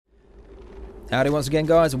Howdy once again,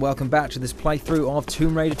 guys, and welcome back to this playthrough of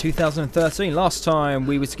Tomb Raider 2013. Last time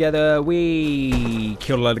we were together, we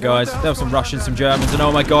killed a load of guys. There were some Russians, some Germans, and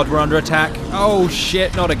oh my god, we're under attack. Oh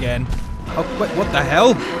shit, not again. Oh, wait, what the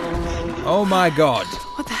hell? Oh my god.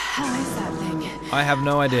 What the hell is that thing? I have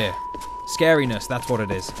no idea. Scariness, that's what it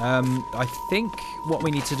is. I think what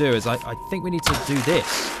we need to do is, I think we need to do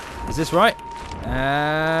this. Is this right?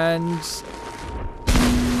 And...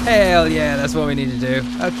 hell yeah, that's what we need to do.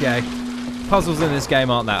 Okay. Puzzles in this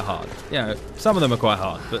game aren't that hard. You know, some of them are quite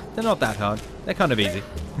hard, but they're not that hard. They're kind of easy.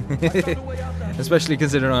 Especially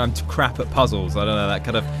considering I'm crap at puzzles. I don't know, that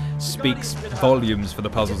kind of speaks volumes for the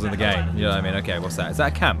puzzles in the game. You know what I mean? Okay, what's that? Is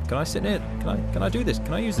that a camp? Can I sit in it? Can I do this?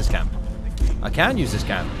 Can I use this camp? I can use this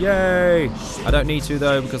camp. Yay! I don't need to,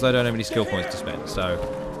 though, because I don't have any skill points to spend. So,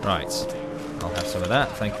 right. I'll have some of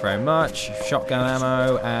that. Thank you very much. Shotgun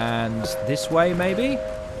ammo, and this way, maybe?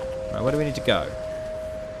 Right, where do we need to go?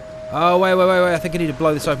 Oh, wait. I think I need to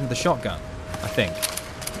blow this open with the shotgun. I think.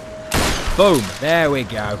 Boom. There we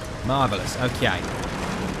go. Marvellous. Okay.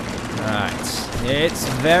 Right. It's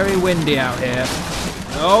very windy out here.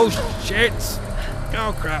 Oh, shit.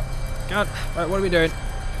 Oh, crap. God. Right, what are we doing?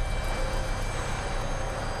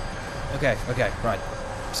 Okay. Right.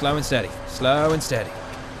 Slow and steady. Slow and steady.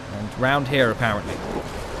 And round here, apparently.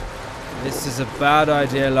 This is a bad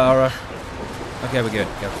idea, Lara. Okay, we're good.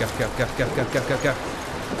 Go.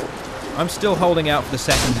 I'm still holding out for the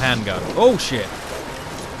second handgun. Oh shit!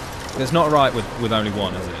 That's not right with only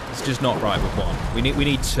one, is it? It's just not right with one. We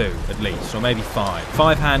need two at least, or maybe five.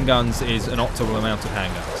 5 handguns is an optimal amount of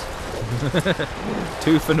handguns.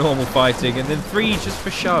 2 for normal fighting, and then 3 just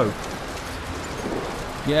for show.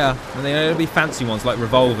 Yeah, and then it'll be fancy ones like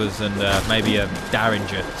revolvers and maybe a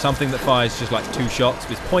Derringer, something that fires just like 2 shots.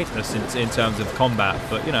 It's pointless in terms of combat,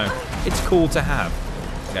 but you know, it's cool to have.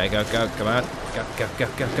 Okay, go, come on. Go.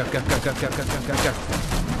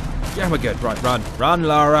 Yeah, we're good. Right, run,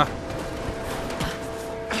 Lara.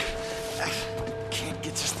 Can't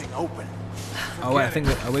get this thing open. Oh wait, I think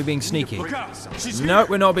are we being sneaky? No,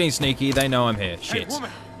 we're not being sneaky. They know I'm here. Shit. Hey, woman,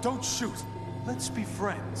 don't shoot. Let's be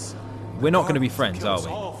friends. We're not going to be friends, are we?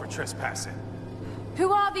 All for trespassing.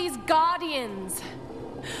 Who are these guardians?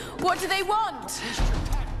 What do they want?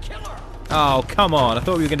 Oh, come on. I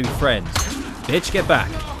thought we were going to be friends. Bitch, get back.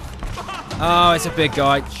 Oh, it's a big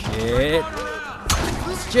guy. Shit.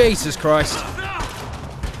 Jesus Christ.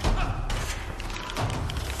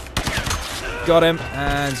 Got him.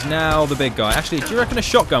 And now the big guy. Actually, do you reckon a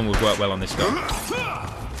shotgun would work well on this guy?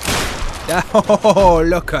 Oh,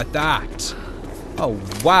 look at that. Oh,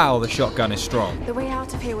 wow, the shotgun is strong. The way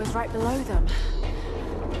out of here was right below them.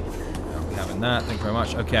 We're having that. Thank you very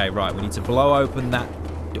much. Okay, right. We need to blow open that.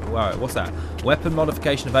 Whoa, what's that? Weapon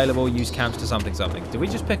modification available. Use camps to something. Did we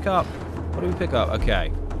just pick up? What did we pick up? Okay.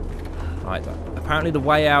 Right. Apparently the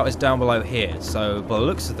way out is down below here. So, by the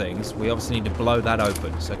looks of things, we obviously need to blow that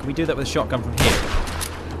open. So, can we do that with a shotgun from here?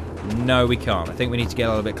 No, we can't. I think we need to get a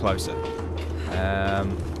little bit closer.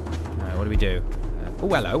 What do we do? Oh,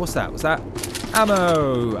 hello. What's that? What's that?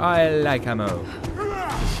 Ammo! I like ammo.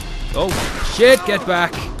 Oh, shit! Get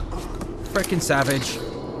back! Frickin' savage.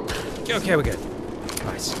 Okay, we're good.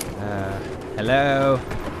 Nice. Hello?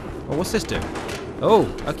 Oh, what's this do? Oh,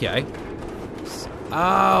 okay.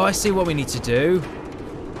 Oh, I see what we need to do.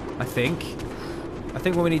 I think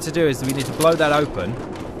what we need to do is we need to blow that open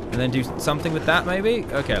and then do something with that, maybe?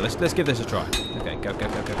 Okay, let's give this a try. Okay, go.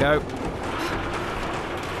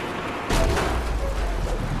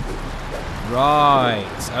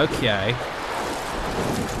 Right, okay.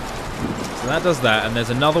 So that does that, and there's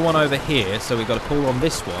another one over here, so we've got to pull on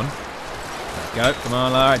this one. Go, come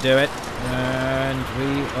on, Lara, do it. And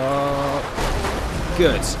we are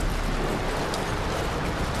good.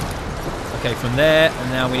 Okay, from there,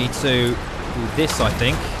 and now we need to do this, I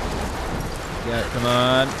think. Go, come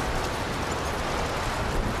on.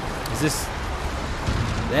 Is this...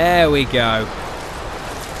 there we go.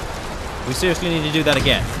 We seriously need to do that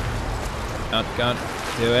again. Can't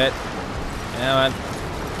do it. Come on.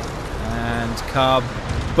 And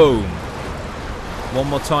kaboom. One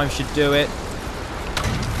more time should do it.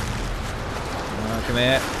 Oh, come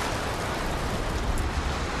here.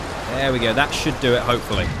 There we go. That should do it,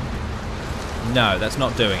 hopefully. No, that's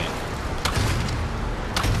not doing it.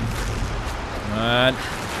 And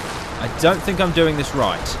I don't think I'm doing this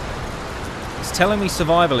right. It's telling me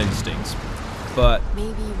survival instincts, but...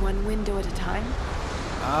 maybe one window at a time?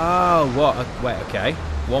 Oh, what? Wait, okay.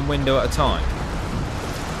 One window at a time.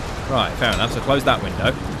 Right, fair enough. So close that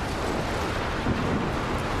window.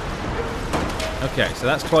 Okay, so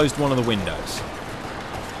that's closed one of the windows.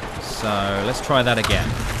 So let's try that again.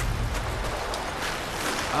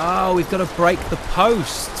 Oh, we've got to break the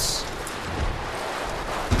posts.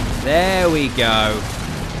 There we go.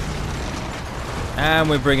 And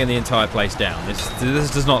we're bringing the entire place down. This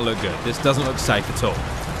does not look good. This doesn't look safe at all.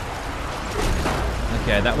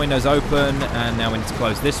 Okay, that window's open, and now we need to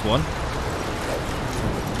close this one.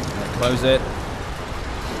 Close it.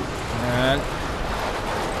 And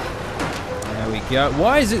there we go.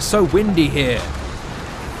 Why is it so windy here?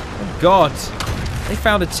 Oh God. They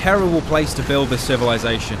found a terrible place to build this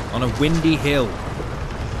civilization. On a windy hill.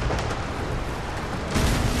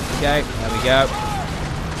 Okay, there we go.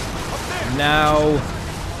 Now...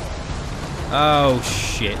 Oh,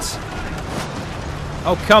 shit.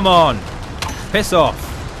 Oh, come on. Piss off.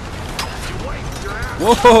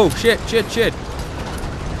 Whoa, shit. Get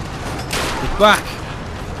back.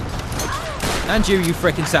 And you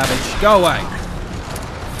freaking savage. Go away.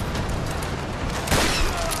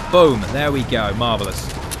 Boom. There we go. Marvellous.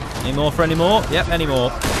 Any more for any more? Yep, any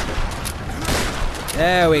more.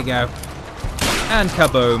 There we go. And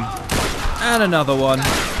kaboom. And another one.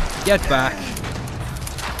 Get back.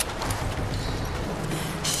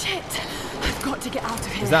 Shit. I've got to get out of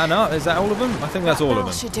here. Is that enough? Is that all of them? I think that's all of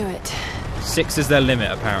them. Should do it. 6 is their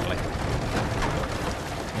limit, apparently.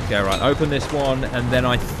 Okay, right. Open this one, and then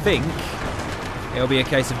I think it'll be a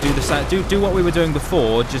case of do the same. Do what we were doing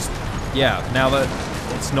before. Just now that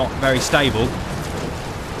it's not very stable.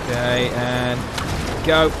 Okay, and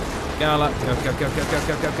go. Go.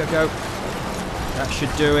 That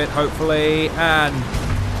should do it, hopefully, and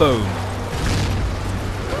boom.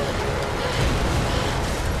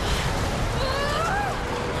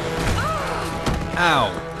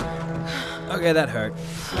 Ow. Okay, that hurt.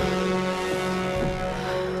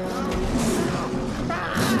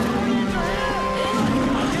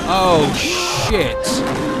 Oh, shit.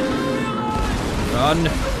 Run.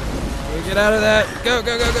 Get out of there. Go.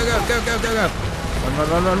 Run.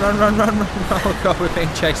 Oh, God, we're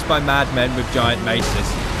being chased by madmen with giant maces.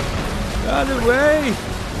 Run away.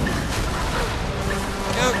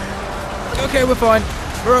 Go. Okay, we're fine.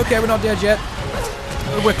 We're okay, we're not dead yet.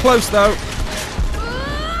 We're close, though.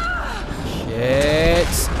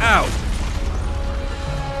 Shit. Ow.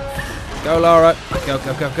 Go, Lara. Go.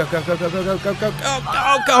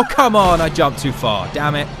 Oh, come on. I jumped too far.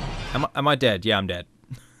 Damn it. Am I dead? Yeah, I'm dead.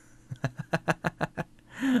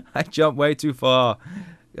 I jumped way too far.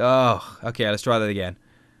 Oh, okay. Let's try that again.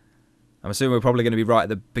 I'm assuming we're probably going to be right at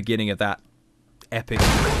the beginning of that epic,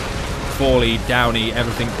 fally, downy,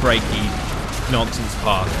 everything breaky nonsense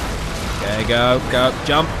part. Okay, go.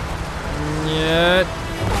 Jump. Yeah.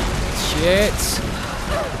 Shit.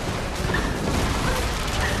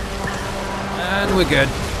 And we're good.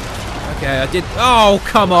 Okay, I did... Oh,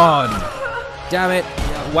 come on! Damn it.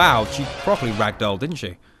 Wow, she properly ragdolled, didn't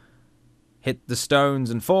she? Hit the stones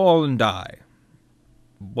and fall and die.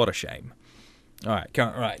 What a shame. Alright,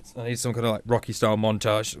 right. I need some kind of like Rocky-style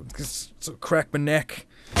montage. Sort of crack my neck.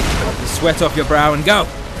 Sweat off your brow and go!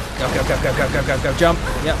 Go. Jump.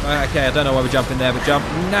 Yep, okay, I don't know why we're jumping there, but jump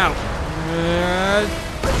now.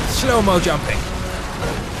 Slow-mo jumping.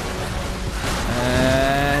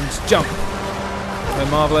 And jump. Okay,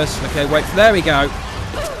 marvellous. Okay, wait. There we go.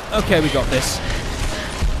 Okay, we got this.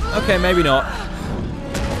 Okay, maybe not.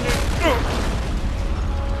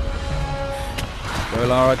 Go,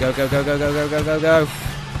 Lara. Go.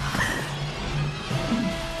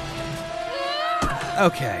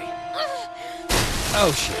 Okay.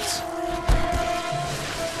 Oh, shit.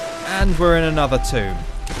 And we're in another tomb.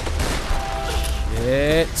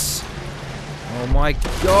 Shit. Oh, my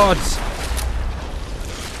God.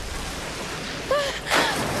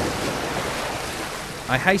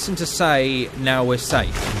 I hasten to say, now we're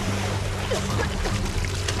safe.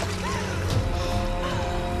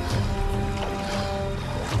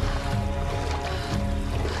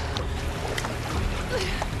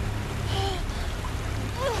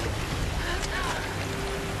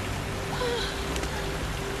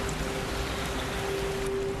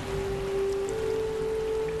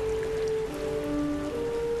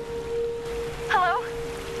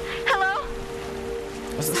 Hello?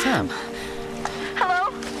 Was it Sam?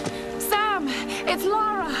 Hello? Sam! It's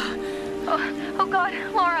Lara! Oh God,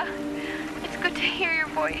 Lara. It's good to hear your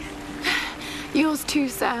voice. Yours too,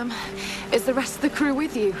 Sam. Is the rest of the crew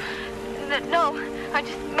with you? No, I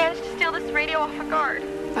just managed to steal this radio off a guard.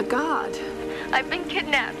 A guard? I've been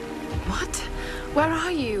kidnapped. What? Where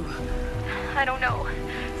are you? I don't know.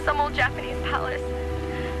 Some old Japanese palace.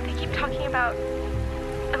 They keep talking about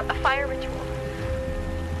a fire ritual.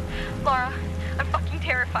 Lara, I'm fucking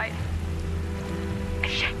terrified.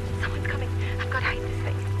 Shit, someone's coming. I've got to hide this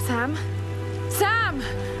thing. Sam? Sam!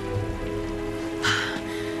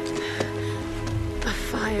 A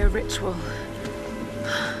fire fire ritual.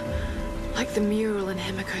 Like the mural in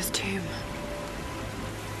Himiko's tomb.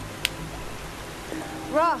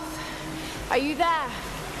 Roth, are you there?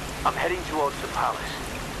 I'm heading towards the palace.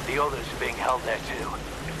 The others are being held there too.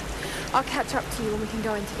 I'll catch up to you when we can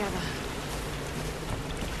go in together.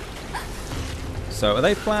 So are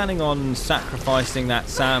they planning on sacrificing that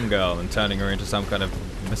Sam girl and turning her into some kind of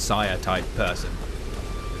messiah type person?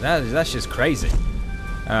 That's just crazy.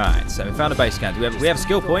 Alright, so we found a base camp. We have a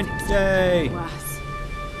skill point. Yay!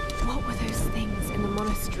 What were those things in the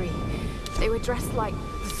monastery? They were dressed like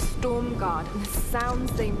the Storm Guard, and the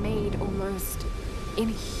sounds they made almost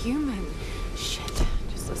inhuman. Shit,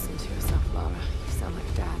 just listen to yourself, Lara. You sound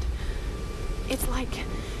like Dad. It's like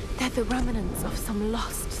they're the remnants of some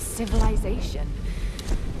lost civilization.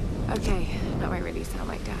 Okay, now I really sound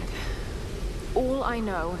like Dad. All I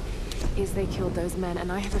know is they killed those men,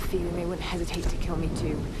 and I have a feeling they wouldn't hesitate to kill me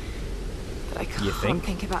too. But I can't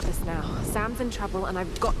think about this now. Sam's in trouble, and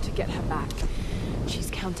I've got to get her back. She's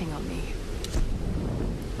counting on me.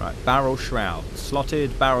 Right, barrel shroud.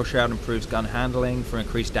 Slotted barrel shroud improves gun handling for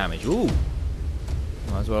increased damage. Ooh!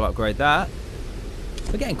 Might as well upgrade that.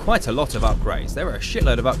 We're getting quite a lot of upgrades. There are a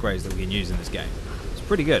shitload of upgrades that we can use in this game. It's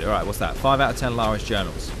pretty good. Alright, what's that? 5 out of 10 Lara's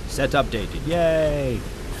journals. Set updated. Yay!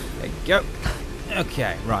 There you go.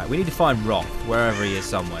 Okay, right. We need to find Roth, wherever he is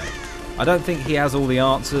somewhere. I don't think he has all the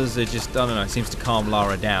answers. It just, I don't know, it seems to calm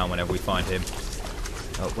Lara down whenever we find him.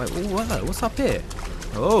 Oh, wait, what's up here?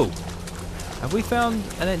 Oh! Have we found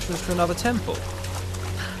an entrance to another temple?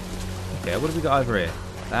 Okay, what have we got over here?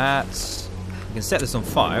 That's... We can set this on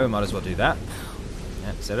fire. We might as well do that.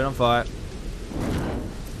 Yep, set it on fire.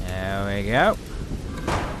 There we go.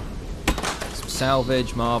 Some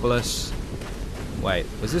salvage, marvellous. Wait,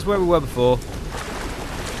 was this where we were before?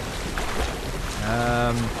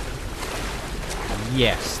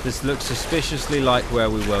 Yes, this looks suspiciously like where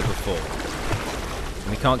we were before. And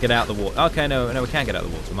we can't get out the water. Okay, no, we can get out the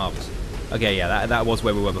water. Marvellous. Okay, yeah, that was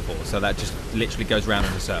where we were before. So that just literally goes round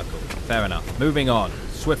in a circle. Fair enough. Moving on.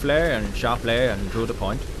 Swiftly and sharply and to the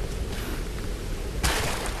point.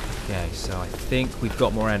 Okay, so I think we've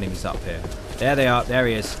got more enemies up here. There they are. There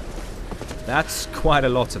he is. That's quite a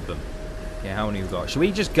lot of them. Yeah, how many have we got? Should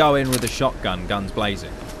we just go in with the shotgun, guns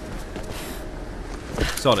blazing?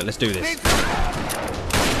 Sod it, let's do this.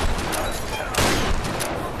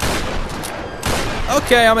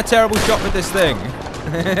 Okay, I'm a terrible shot with this thing.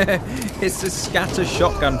 It's a scatter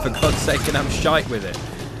shotgun, for God's sake, and I'm shite with it.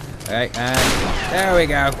 Okay, and there we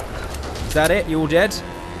go. Is that it? You all dead?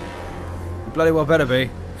 You bloody well better be.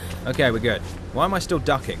 Okay, we're good. Why am I still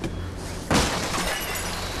ducking?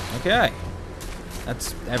 Okay.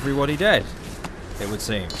 That's everybody dead, it would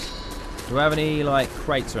seem. Do I have any, like,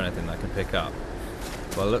 crates or anything that I can pick up?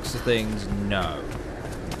 Well, looks of things, no.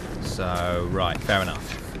 So, right, fair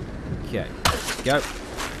enough. Okay, go.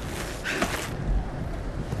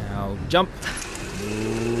 Now, jump.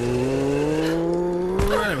 Ooh,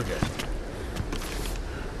 there we go.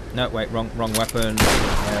 No, wait, wrong weapon.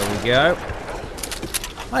 There we go.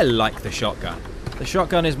 I like the shotgun. The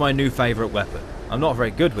shotgun is my new favourite weapon. I'm not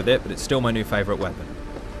very good with it, but it's still my new favourite weapon.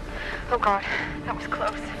 Oh God, that was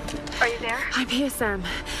close. Are you there? I'm here, Sam.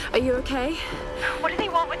 Are you okay? What do they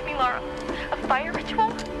want with me, Lara? A fire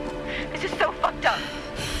ritual? This is so fucked up.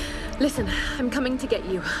 Listen, I'm coming to get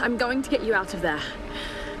you. I'm going to get you out of there.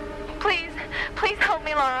 Please, please help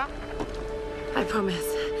me, Lara. I promise.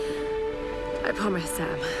 I promise,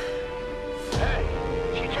 Sam. Hey,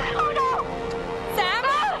 she just... Oh no! Sam?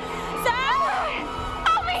 Sam!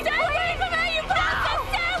 Help me! Stay away from her, you bastard!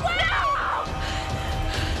 Stay away!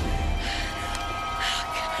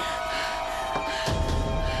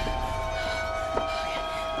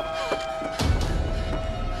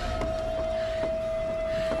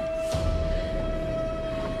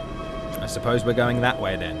 I suppose we're going that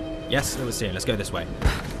way then. Yes, let's see. Let's go this way.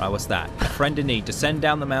 Right, what's that? A friend in need. Descend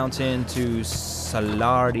down the mountain to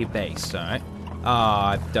Salardi Base. All right.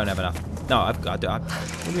 Ah, I don't have enough. No, what do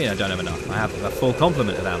you mean I don't have enough? I have a full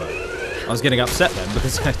complement of ammo. I was getting upset then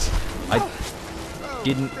because I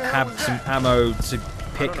didn't have some ammo to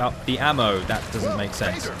pick up the ammo. That doesn't make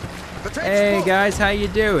sense. Hey guys, how you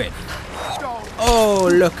doing? Oh,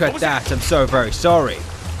 look at that. I'm so very sorry.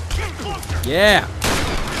 Yeah.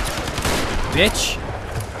 Bitch.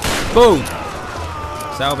 Boom.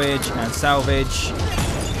 Salvage and salvage.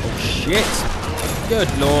 Oh, shit. Good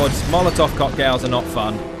lord. Molotov cocktails are not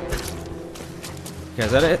fun. Okay,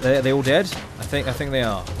 is that it? Are they all dead? I think they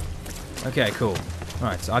are. Okay, cool.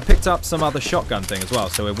 Right, so I picked up some other shotgun thing as well.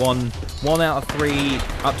 So we're one out of 3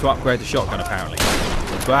 up to upgrade the shotgun, apparently.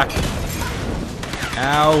 Back.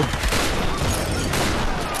 Ow.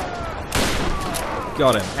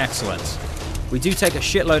 Got him. Excellent. We do take a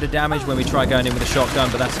shitload of damage when we try going in with a shotgun,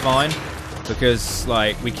 but that's fine. Because,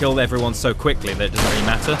 like, we killed everyone so quickly that it doesn't really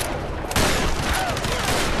matter.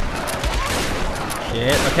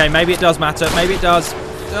 Shit. Okay, maybe it does matter. Maybe it does.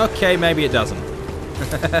 Okay, maybe it doesn't.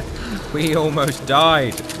 We almost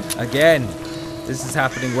died. Again. This is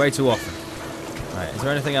happening way too often. Right, is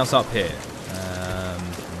there anything else up here?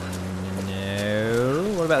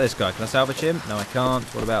 No. What about this guy? Can I salvage him? No, I can't.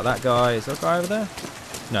 What about that guy? Is there a guy over there?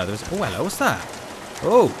 No, there's... Oh, hello. What's that?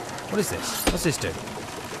 Oh, what is this? What's this do?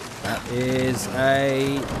 That is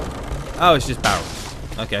a... Oh, it's just barrels.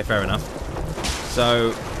 Okay, fair enough.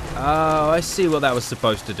 So... Oh, I see what that was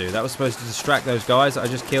supposed to do. That was supposed to distract those guys that I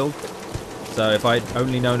just killed. So if I'd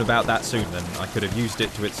only known about that soon, then I could have used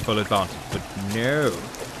it to its full advantage. But no.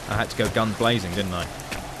 I had to go guns blazing, didn't I?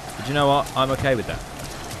 But you know what? I'm okay with that.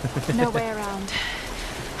 No way around.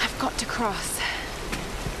 I've got to cross.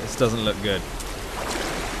 This doesn't look good.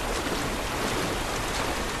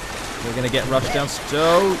 We're going to get rushed down.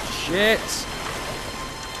 Oh, shit.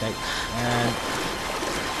 Okay, and...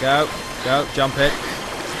 Go. Go. Jump it.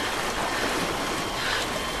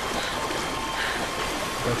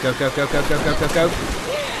 Go, go, go, go, go, go, go, go, go.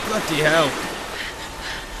 Bloody hell.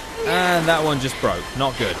 And that one just broke.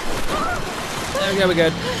 Not good. There we go, we're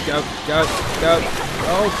good. Go, go, go.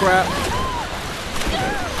 Oh, crap.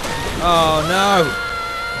 Oh, no.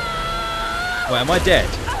 Wait, am I dead?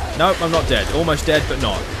 Nope, I'm not dead. Almost dead, but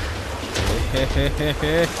not.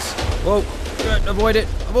 Whoa. Good. Avoid it.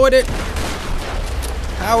 Avoid it.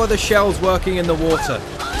 How are the shells working in the water?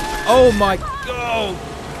 Oh, my... Oh,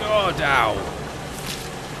 God, ow.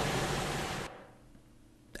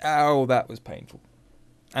 Ow, that was painful.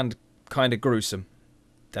 And kind of gruesome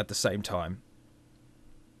at the same time.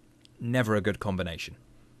 Never a good combination.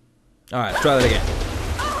 Alright, let's try that again.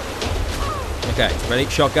 Okay, ready?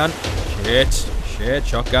 Shotgun. Shit. Shit,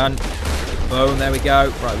 shotgun. Boom, there we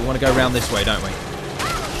go. Right, we want to go around this way, don't we?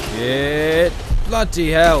 Shit. Bloody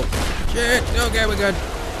hell. Shit. Okay, we're good.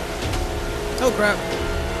 Oh, crap.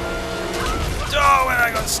 Oh, and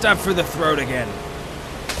I got stabbed through the throat again.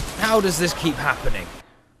 How does this keep happening?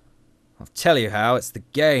 I'll tell you how. It's the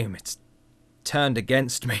game. It's turned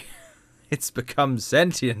against me. It's become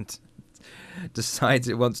sentient. It decides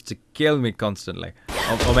it wants to kill me constantly.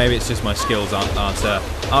 Or maybe it's just my skills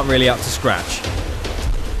aren't really up to scratch.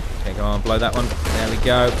 Okay, go on, blow that one. There we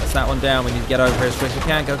go. That's that one down. We need to get over here as quick as we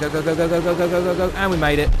can. Go, go, go, go, go, go, go, go, go, go, go. And we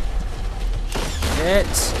made it. Shit.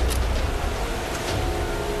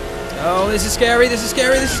 Oh, this is scary. This is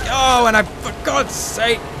scary. This is... Oh, and for God's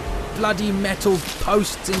sake, bloody metal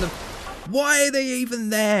posts in the... Why are they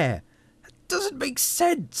even there? That doesn't make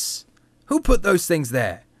sense. Who put those things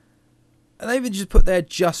there? And they even just put there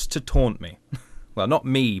just to taunt me. Well, not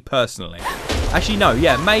me, personally. Actually, no,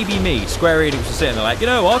 yeah, maybe me. Square Enix was sitting there like, you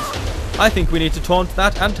know what? I think we need to taunt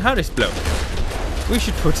that Antastiq bloke. We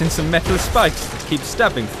should put in some metal spikes that keep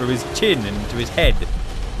stabbing through his chin and into his head.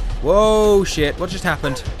 Whoa, shit, what just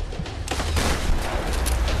happened?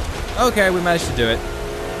 Okay, we managed to do it.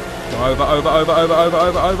 Go over, over, over, over, over,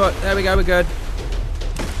 over, over. There we go, we're good.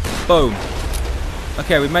 Boom.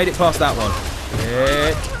 Okay, we made it past that one.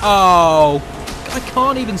 Shit. Oh, I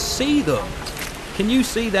can't even see them. Can you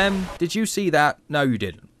see them? Did you see that? No, you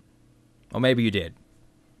didn't. Or maybe you did.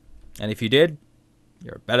 And if you did,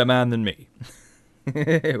 you're a better man than me.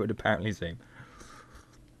 It would apparently seem.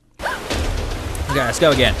 Okay, let's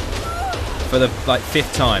go again. For the, like,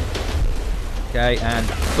 5th time. Okay, and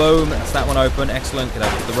boom, that's that one open. Excellent. Get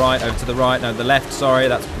over to the right, over to the right. No, the left, sorry.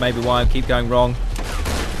 That's maybe why I keep going wrong.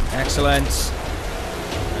 Excellent.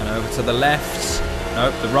 And over to the left.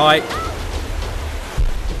 Nope, the right.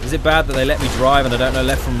 Is it bad that they let me drive and I don't know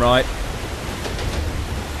left from right?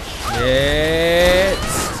 Shit.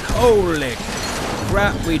 Holy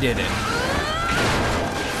crap, we did it.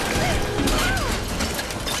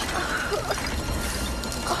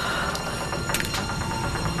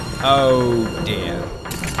 Oh dear.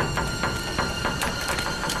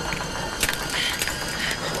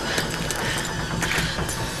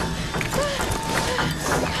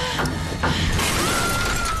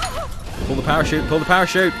 Pull the parachute, pull the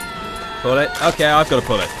parachute. Pull it. Okay, I've got to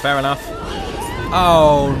pull it. Fair enough.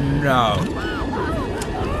 Oh no.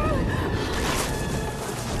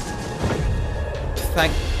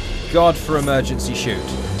 Thank God for emergency chute.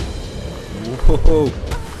 Whoa.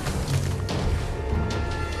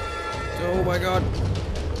 Oh my God.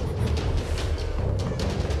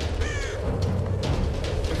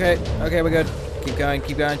 Okay, okay, we're good. Keep going,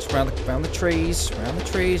 just round the trees, round the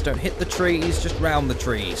trees. Don't hit the trees, just round the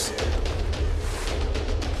trees.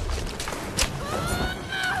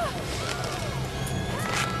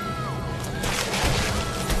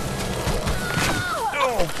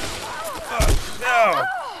 Oh,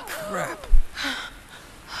 crap.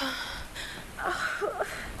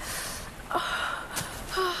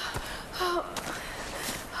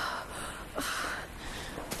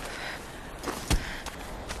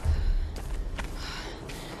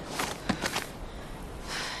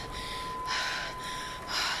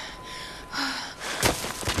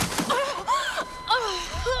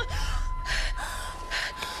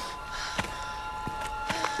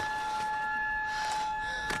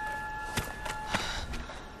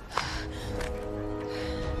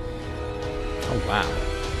 Oh, wow.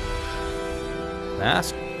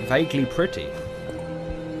 That's vaguely pretty.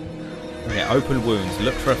 Okay, open wounds.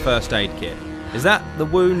 Look for a first aid kit. Is that the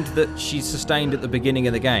wound that she sustained at the beginning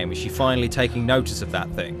of the game? Is she finally taking notice of that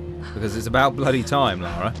thing? Because it's about bloody time,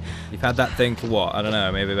 Lara. You've had that thing for what? I don't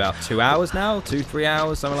know, maybe about 2 hours now? 2-3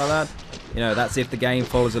 hours, something like that? You know, that's if the game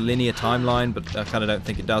follows a linear timeline, but I kind of don't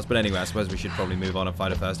think it does. But anyway, I suppose we should probably move on and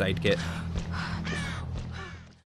find a first aid kit.